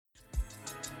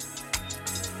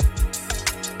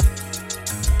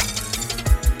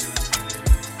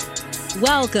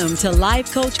Welcome to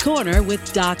Life Coach Corner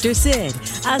with Dr. Sid,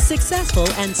 a successful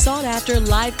and sought-after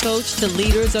life coach to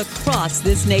leaders across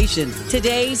this nation.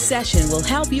 Today's session will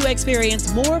help you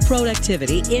experience more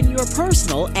productivity in your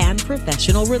personal and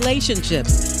professional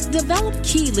relationships, develop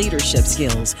key leadership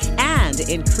skills, and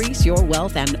increase your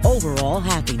wealth and overall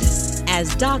happiness.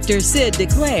 As Dr. Sid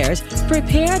declares,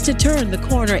 prepare to turn the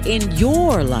corner in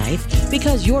your life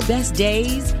because your best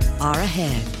days are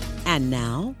ahead. And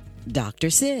now,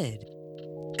 Dr. Sid.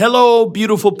 Hello,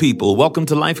 beautiful people. Welcome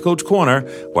to Life Coach Corner,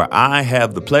 where I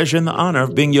have the pleasure and the honor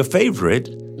of being your favorite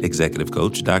executive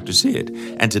coach, Dr. Sid.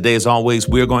 And today, as always,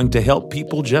 we're going to help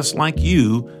people just like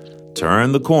you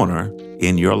turn the corner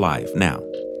in your life. Now,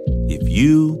 if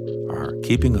you are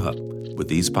keeping up with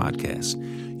these podcasts,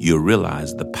 you'll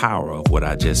realize the power of what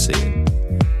I just said.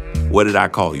 What did I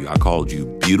call you? I called you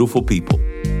beautiful people.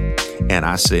 And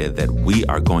I said that we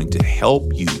are going to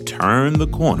help you turn the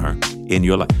corner in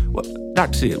your life. Well,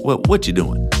 Dr. Sid, what you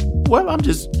doing? Well, I'm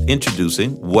just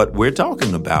introducing what we're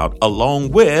talking about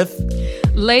along with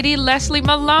Lady Leslie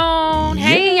Malone. Yes.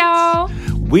 Hey, y'all.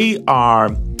 We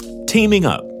are teaming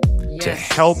up to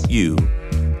help you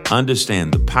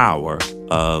understand the power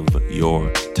of your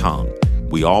tongue.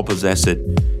 We all possess it,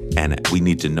 and we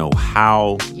need to know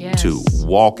how to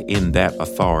walk in that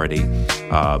authority.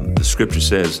 The scripture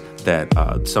says that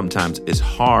sometimes it's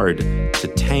hard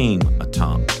to tame a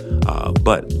tongue,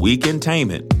 but we can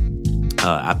tame it.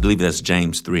 I believe that's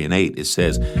James 3:8. It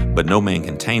says, but no man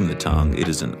can tame the tongue. It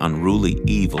is an unruly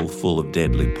evil full of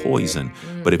deadly poison.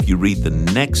 But if you read the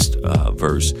next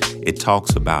verse, it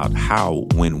talks about how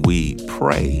when we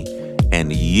pray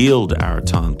and yield our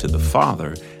tongue to the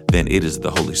Father, then it is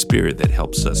the Holy Spirit that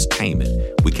helps us tame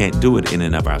it. We can't do it in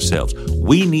and of ourselves.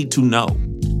 We need to know,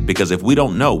 because if we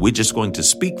don't know, we're just going to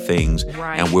speak things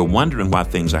and we're wondering why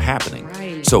things are happening.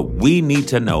 So we need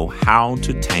to know how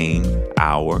to tame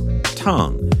our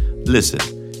tongue. Listen,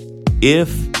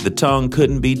 if the tongue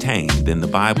couldn't be tamed, then the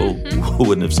Bible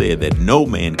wouldn't have said that no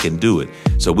man can do it.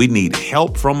 So we need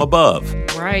help from above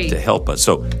to help us.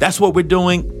 So that's what we're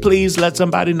doing. Please let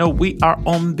somebody know we are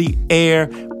on the air.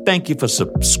 Thank you for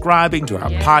subscribing to our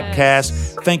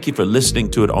podcast. Thank you for listening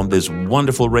to it on this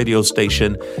wonderful radio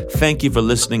station. Thank you for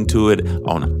listening to it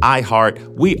on iHeart.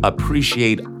 We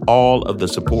appreciate all of the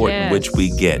support in which we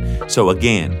get. So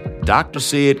again, Dr.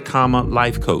 Sid,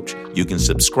 Life Coach. You can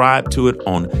subscribe to it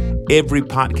on every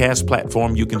podcast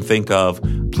platform you can think of.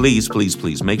 Please, please,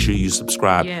 please make sure you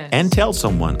subscribe and tell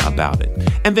someone about it.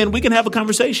 And then we can have a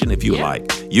conversation if you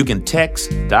like. You can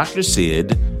text Dr.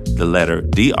 Sid, the letter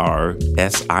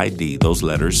DRSID, those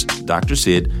letters, Dr.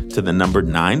 Sid, to the number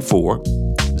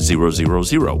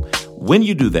 94000. When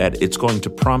you do that, it's going to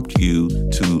prompt you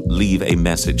to leave a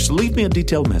message. So leave me a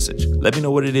detailed message. Let me know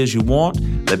what it is you want.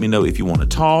 Let me know if you want to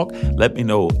talk. Let me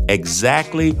know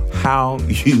exactly how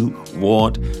you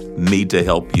want me to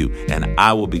help you. And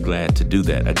I will be glad to do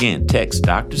that. Again, text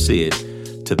Dr. Sid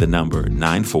to the number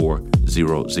 94000.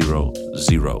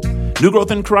 New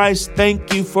Growth in Christ,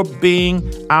 thank you for being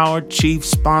our chief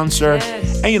sponsor.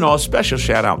 And, a special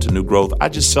shout out to New Growth. I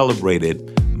just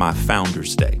celebrated my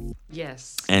Founders Day.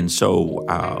 Yes. And so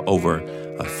over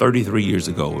 33 years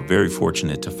ago, we're very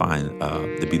fortunate to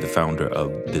be the founder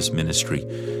of this ministry.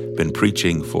 Been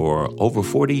preaching for over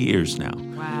 40 years now.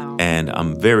 Wow. And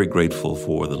I'm very grateful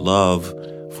for the love,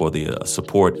 for the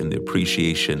support and the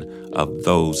appreciation of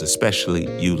those, especially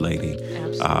you, lady.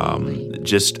 Absolutely.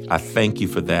 I thank you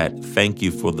for that. Thank you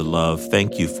for the love.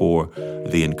 Thank you for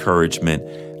the encouragement.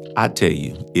 I tell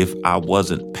you, if I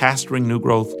wasn't pastoring New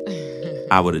Growth,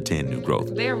 I would attend New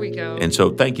Growth. There we go. And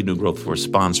so thank you, New Growth, for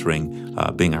sponsoring,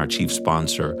 being our chief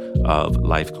sponsor of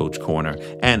Life Coach Corner.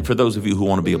 And for those of you who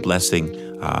want to be a blessing,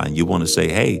 and you want to say,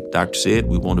 hey, Dr. Sid,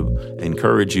 we want to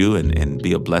encourage you and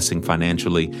be a blessing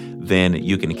financially, then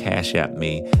you can cash at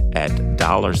me at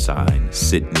 $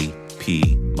 Sidney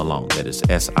P. Malone. That is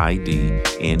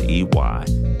SIDNEY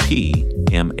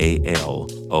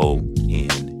PMALONE.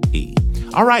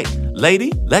 All right, lady,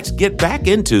 let's get back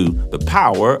into the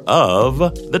power of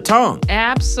the tongue.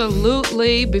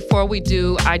 Absolutely. Before we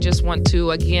do, I just want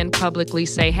to again publicly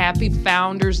say Happy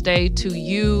Founders Day to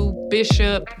you,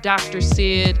 Bishop, Dr.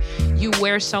 Sid. You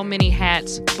wear so many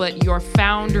hats, but your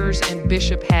founders and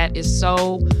bishop hat is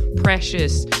so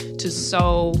precious to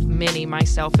so many,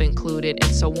 myself included.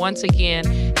 And so once again,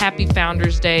 happy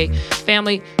Founders Day.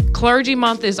 Family, Clergy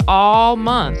Month is all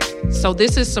month. So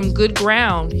this is some good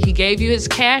ground. He gave you his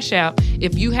cash out.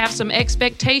 If you have some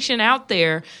expectation out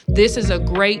there, this is a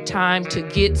great time to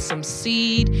get some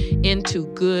seed into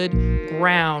good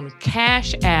ground.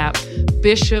 Cash app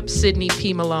Bishop Sidney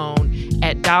P. Malone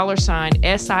at $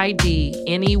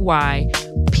 SIDNEY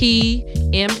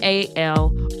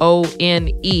PMALONE.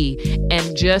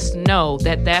 And just know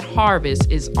that that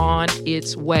harvest is on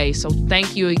its way. So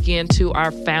thank you again to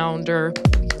our founder.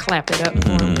 Clap it up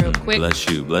for him real quick. Bless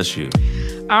you. Bless you.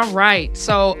 All right.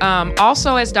 So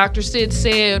also, as Dr. Sid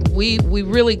said, we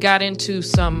really got into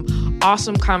some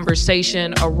awesome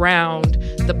conversation around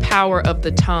the power of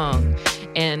the tongue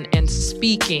and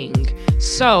speaking.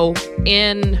 So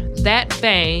in that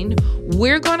vein,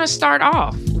 we're going to start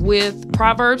off with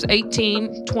Proverbs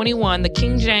 18:21. The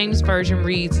King James Version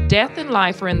reads, "Death and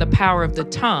life are in the power of the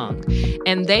tongue,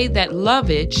 and they that love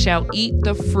it shall eat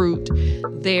the fruit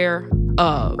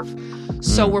thereof."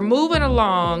 So we're moving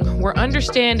along. We're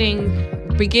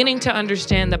beginning to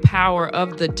understand the power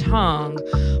of the tongue.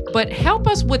 But help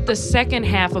us with the second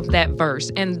half of that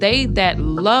verse. "And they that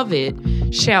love it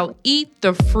shall eat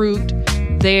the fruit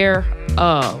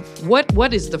thereof."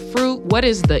 What is the fruit? What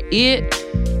is the it?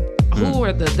 Who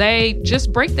are the they?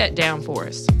 Just break that down for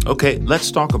us. Okay, let's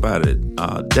talk about it.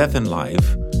 Death and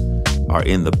life are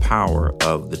in the power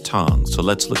of the tongue. So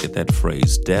let's look at that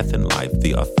phrase, death and life.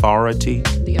 The authority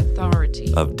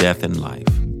of death and life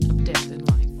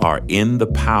are in the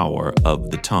power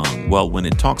of the tongue. Well, when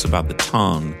it talks about the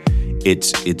tongue,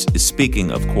 it's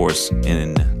speaking, of course,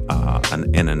 in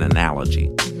an analogy.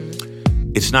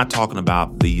 It's not talking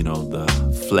about the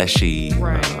fleshy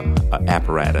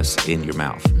apparatus in your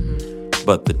mouth.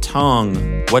 But the tongue,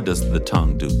 what does the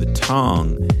tongue do? The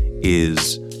tongue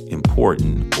is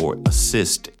important or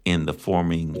assist in the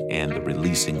forming and the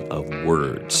releasing of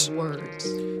words.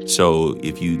 So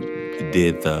if you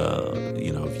did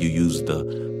if you use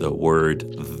the word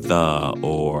the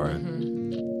or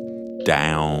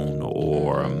down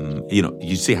or,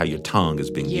 you see how your tongue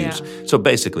is being used. So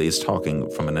basically it's talking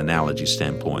from an analogy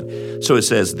standpoint. So it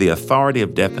says the authority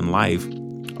of death and life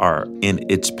are in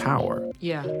its power.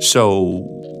 Yeah. So,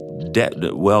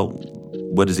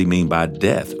 what does he mean by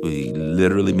death? He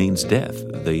literally means death,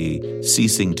 the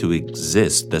ceasing to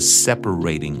exist, the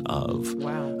separating of.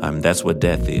 Wow. That's what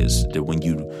death is. That when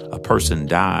a person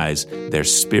dies, their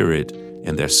spirit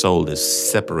and their soul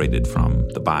is separated from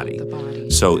the body.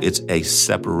 So it's a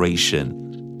separation.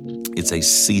 It's a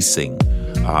ceasing.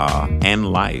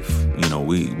 And life,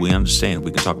 we understand.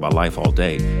 We can talk about life all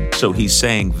day. So he's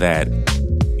saying that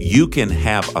you can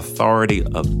have authority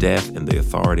of death and the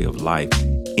authority of life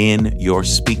in your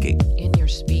speaking.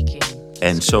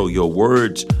 And so your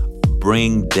words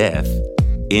bring death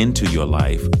into your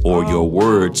life, or your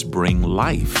words bring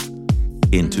life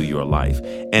into your life.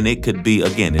 And it could be,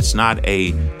 again, it's not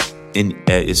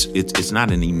it's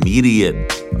not an immediate,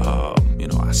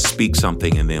 I speak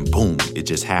something and then boom, it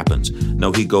just happens.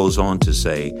 No, he goes on to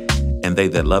say, "And they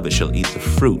that love it shall eat the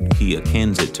fruit." He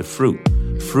akins it to fruit.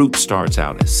 Fruit starts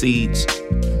out as seeds,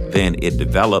 then it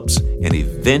develops, and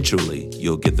eventually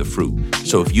you'll get the fruit.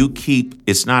 So if you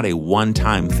it's not a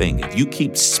one-time thing. If you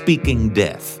keep speaking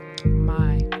death,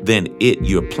 then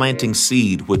you're planting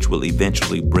seed, which will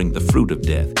eventually bring the fruit of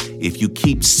death. If you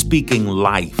keep speaking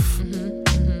life,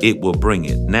 it will bring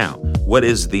it. Now, what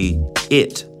is the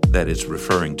it that it's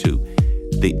referring to?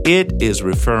 The it is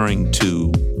referring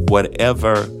to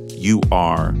whatever you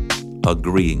are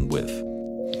agreeing with.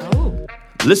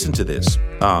 Listen to this.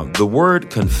 The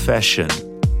word confession,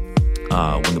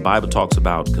 when the Bible talks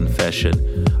about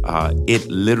confession, it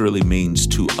literally means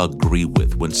to agree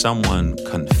with. When someone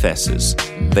confesses,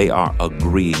 they are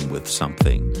agreeing with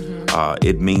something.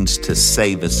 It means to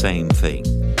say the same thing.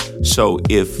 So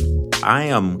if I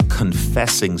am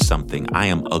confessing something, I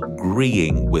am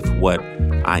agreeing with what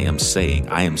I am saying.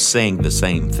 I am saying the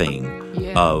same thing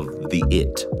of the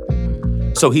it.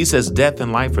 So he says death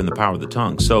and life are in the power of the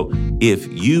tongue. So if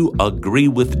you agree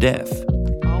with death,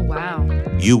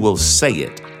 you will say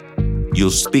it.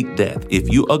 You'll speak death. If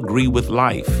you agree with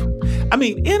life,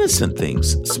 innocent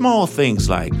things, small things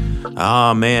like,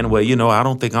 I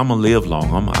don't think I'm going to live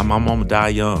long. I'm going to die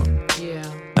young. Yeah.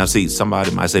 Now, see,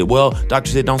 somebody might say, well,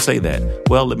 Dr. Sid, don't say that.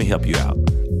 Well, let me help you out.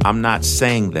 I'm not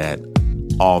saying that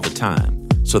all the time.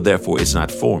 So therefore, it's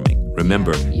not forming.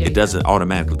 Remember, it doesn't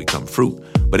automatically become fruit.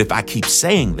 But if I keep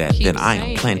saying that, then I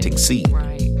am planting seed.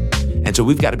 Right. And so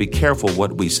we've got to be careful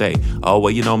what we say. Oh,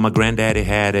 well, my granddaddy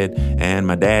had it and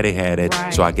my daddy had it.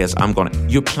 Right. So I guess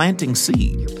you're planting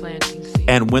seed.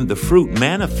 And when the fruit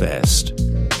manifests,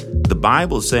 the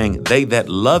Bible is saying they that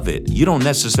love it, you don't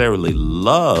necessarily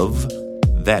love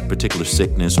that particular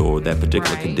sickness or that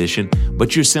particular condition,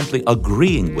 but you're simply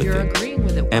agreeing with it. Agreeing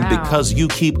with it. Wow. And because you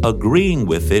keep agreeing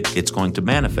with it, it's going to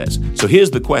manifest. So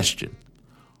here's the question.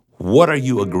 What are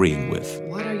you agreeing with?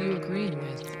 What are you agreeing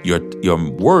with? Your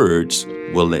words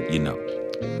will let you know.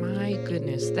 My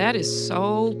goodness. That is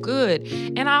so good.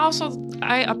 And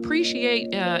I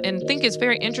appreciate and think it's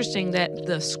very interesting that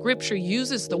the scripture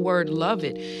uses the word love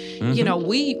it. Mm-hmm. You know,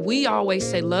 we always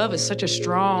say love is such a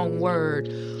strong word.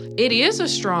 It is a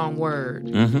strong word,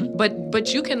 mm-hmm.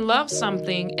 but you can love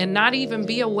something and not even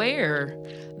be aware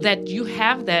that you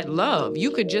have that love. You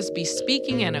could just be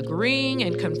speaking and agreeing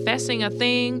and confessing a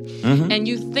thing, mm-hmm. and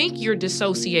you think you're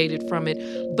dissociated from it,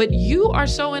 but you are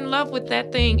so in love with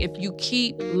that thing if you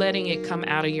keep letting it come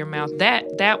out of your mouth.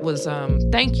 That was,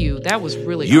 thank you. That was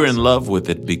really You're awesome. in love with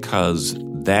it because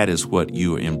that is what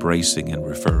you are embracing and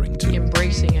referring to.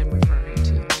 Embracing and referring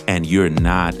to. And you're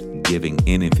not giving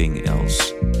anything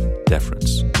else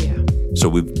deference. Yeah. So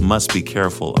we must be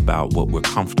careful about what we're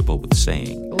comfortable with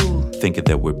saying. Ooh. Thinking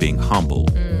that we're being humble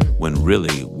when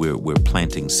really we're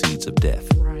planting seeds of death.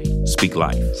 Right. Speak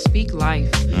life. Speak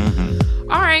life.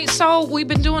 Mm-hmm. All right. So we've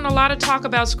been doing a lot of talk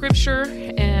about scripture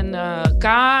and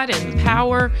God and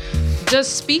power. Does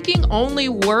speaking only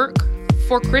work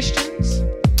for Christians?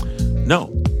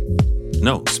 No.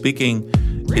 Speaking.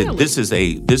 Really? This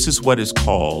is what is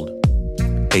called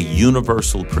a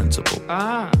universal principle.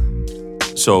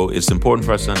 So it's important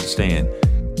for us to understand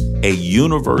a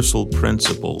universal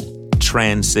principle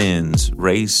transcends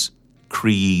race,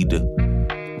 creed,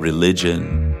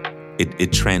 religion.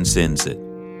 It transcends it.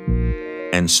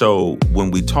 And so when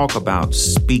we talk about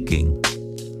speaking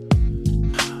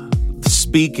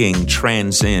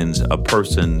transcends a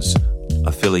person's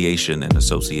affiliation and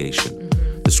association.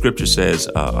 Mm-hmm. The scripture says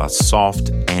a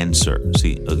soft answer.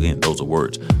 See, again, those are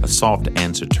words. A soft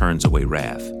answer turns away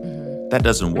wrath. Mm-hmm. That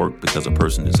doesn't work because a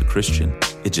person is a Christian.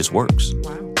 It just works.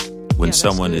 Wow. When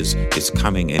someone is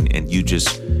coming and you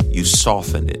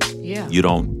soften it. Yeah. You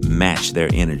don't match their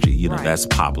energy. You know, right. That's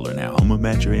popular now. I'm going to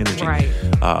match your energy. Right.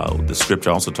 The scripture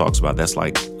also talks about that's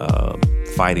like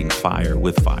fighting fire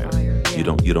with fire. Yeah.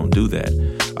 You don't do that.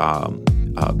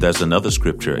 There's another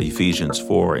scripture, Ephesians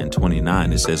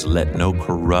 4:29. It says, let no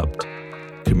corrupt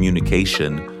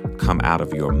communication come out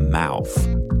of your mouth.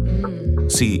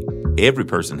 See, every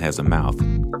person has a mouth,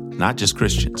 not just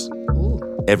Christians.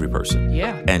 Every person.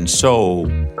 Yeah. And so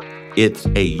it's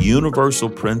a universal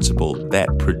principle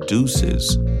that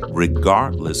produces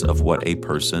regardless of what a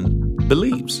person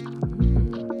believes.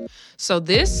 So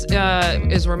this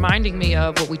is reminding me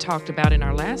of what we talked about in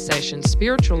our last session,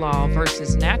 spiritual law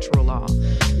versus natural law.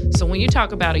 So when you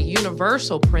talk about a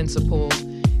universal principle,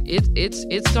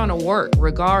 it's going to work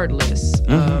regardless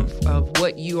of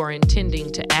what you are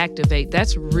intending to activate.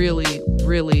 That's really,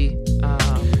 really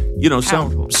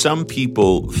powerful. Some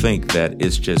people think that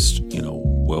it's just,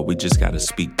 well, we just got to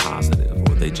speak positive,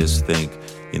 or they just think,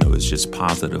 it's just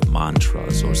positive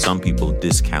mantras, or some people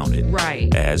discount it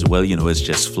right. as, well, it's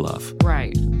just fluff.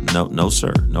 Right. No,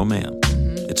 sir. No, ma'am.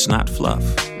 Mm-hmm. It's not fluff.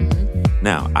 Mm-hmm.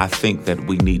 Now, I think that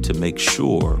we need to make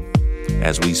sure,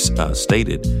 as we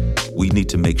stated, we need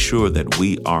to make sure that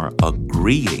we are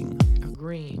agreeing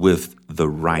with the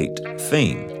right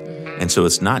thing. And so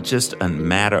it's not just a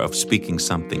matter of speaking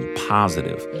something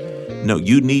positive. No,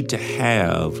 you need to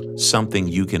have something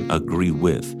you can agree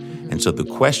with. And so the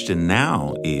question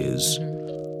now is,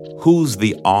 who's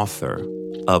the author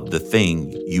of the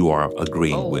thing you are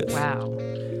agreeing with? Wow.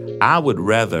 I would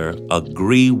rather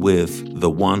agree with the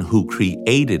one who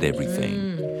created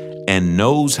everything and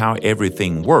knows how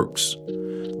everything works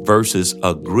versus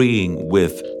agreeing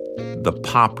with the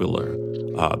popular,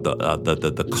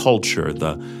 the culture,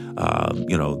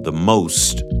 the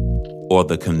most, or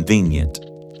the convenient.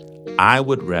 I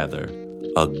would rather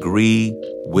agree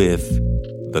with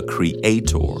the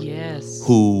Creator, yes,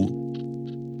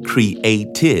 who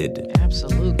created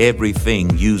absolutely everything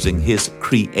using His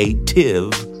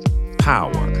creative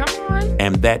power. Come on.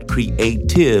 And that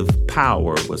creative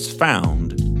power was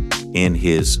found in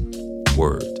His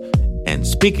Word. And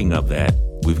speaking of that,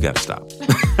 we've got to stop.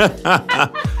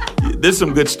 There's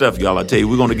some good stuff, y'all. I tell you,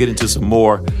 we're going to get into some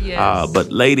more. Yes.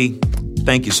 But lady,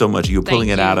 thank you so much. You're pulling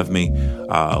it out of me.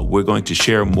 We're going to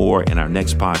share more in our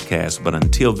next podcast. But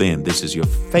until then, this is your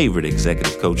favorite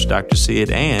executive coach, Dr.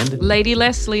 Sid and Lady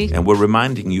Leslie. And we're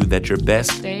reminding you that your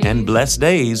best and blessed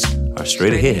days are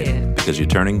straight ahead because you're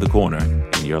turning the corner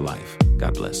in your life.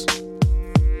 God bless.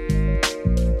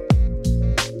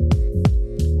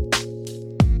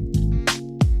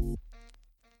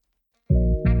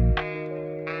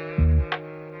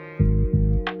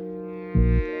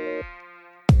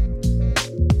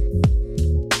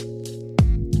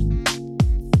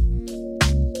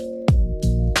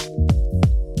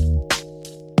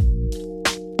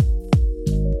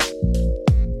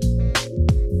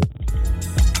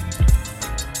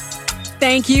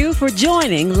 Thank you for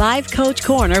joining Life Coach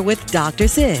Corner with Dr.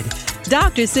 Sid.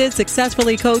 Dr. Sid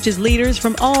successfully coaches leaders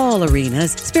from all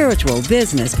arenas, spiritual,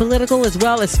 business, political, as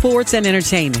well as sports and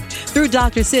entertainment. Through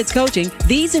Dr. Sid's coaching,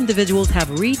 these individuals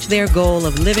have reached their goal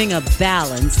of living a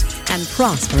balanced and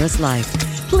prosperous life.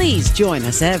 Please join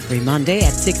us every Monday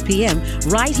at 6 p.m.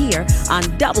 right here on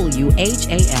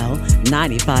WHAL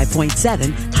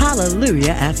 95.7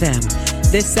 Hallelujah FM.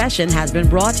 This session has been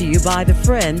brought to you by the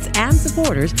friends and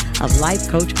supporters of Life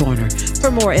Coach Corner. For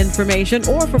more information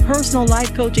or for personal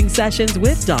life coaching sessions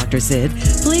with Dr. Sid,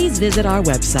 please visit our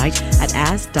website at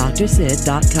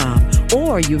AskDrSid.com,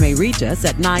 or you may reach us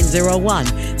at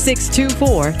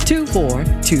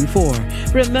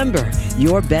 901-624-2424. Remember,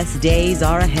 your best days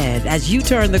are ahead as you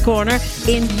turn the corner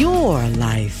in your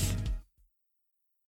life.